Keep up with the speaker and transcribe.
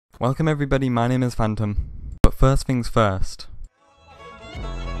Welcome everybody, my name is Phantom. But first things first.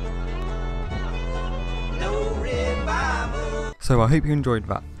 So I hope you enjoyed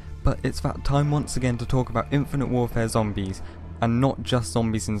that, but it's that time once again to talk about Infinite Warfare zombies, and not just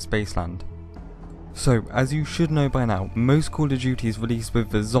zombies in Spaceland. So, as you should know by now, most Call of Duty is released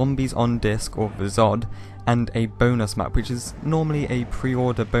with the Zombies on Disc, or the ZOD, and a bonus map, which is normally a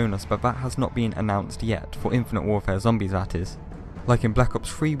pre-order bonus, but that has not been announced yet, for Infinite Warfare zombies that is. Like in Black Ops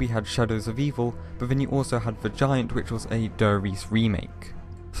 3 we had Shadows of Evil, but then you also had The Giant, which was a Der Riese remake.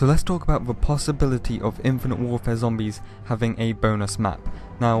 So let's talk about the possibility of Infinite Warfare zombies having a bonus map.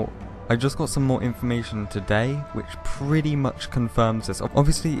 Now, I just got some more information today, which pretty much confirms this.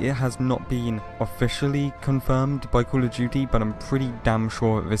 Obviously it has not been officially confirmed by Call of Duty, but I'm pretty damn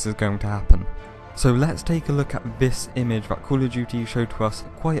sure that this is going to happen. So let's take a look at this image that Call of Duty showed to us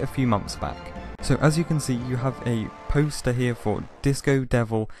quite a few months back. So as you can see, you have a poster here for Disco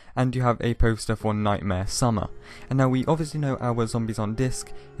Devil, and you have a poster for Nightmare Summer. And now we obviously know our Zombies on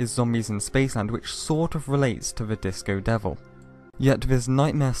Disc is Zombies in Spaceland, which sort of relates to the Disco Devil. Yet this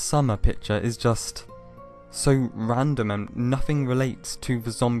Nightmare Summer picture is just so random and nothing relates to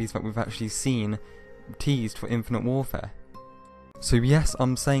the zombies that we've actually seen teased for Infinite Warfare. So yes,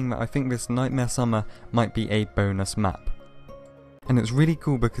 I'm saying that I think this Nightmare Summer might be a bonus map. And it's really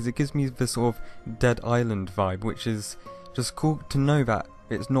cool because it gives me this sort of Dead Island vibe, which is just cool to know that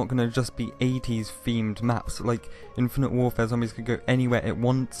it's not going to just be 80s themed maps. Like Infinite Warfare zombies could go anywhere it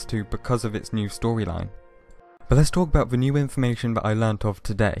wants to because of its new storyline. But let's talk about the new information that I learnt of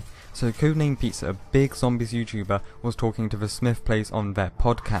today. So Codename Pizza, a big zombies YouTuber, was talking to the Smith Plays on their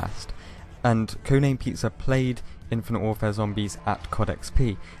podcast. And Codename Pizza played Infinite Warfare zombies at COD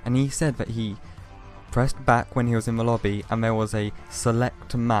XP, and he said that he pressed back when he was in the lobby and there was a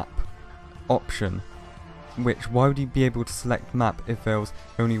select map option, which why would you be able to select map if there was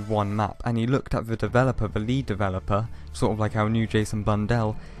only one map? And he looked at the developer, the lead developer, sort of like our new Jason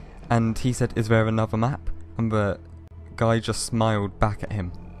Blundell, and he said, "Is there another map?" And the guy just smiled back at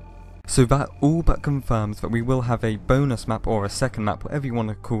him. So that all but confirms that we will have a bonus map, or a second map, whatever you want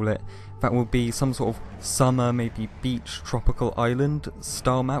to call it, that will be some sort of summer, maybe beach, tropical island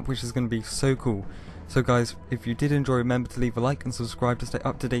style map, which is going to be so cool. So guys, if you did enjoy, remember to leave a like and subscribe to stay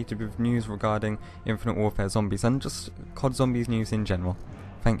up to date with news regarding Infinite Warfare zombies and just COD zombies news in general.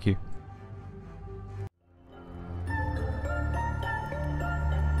 Thank you.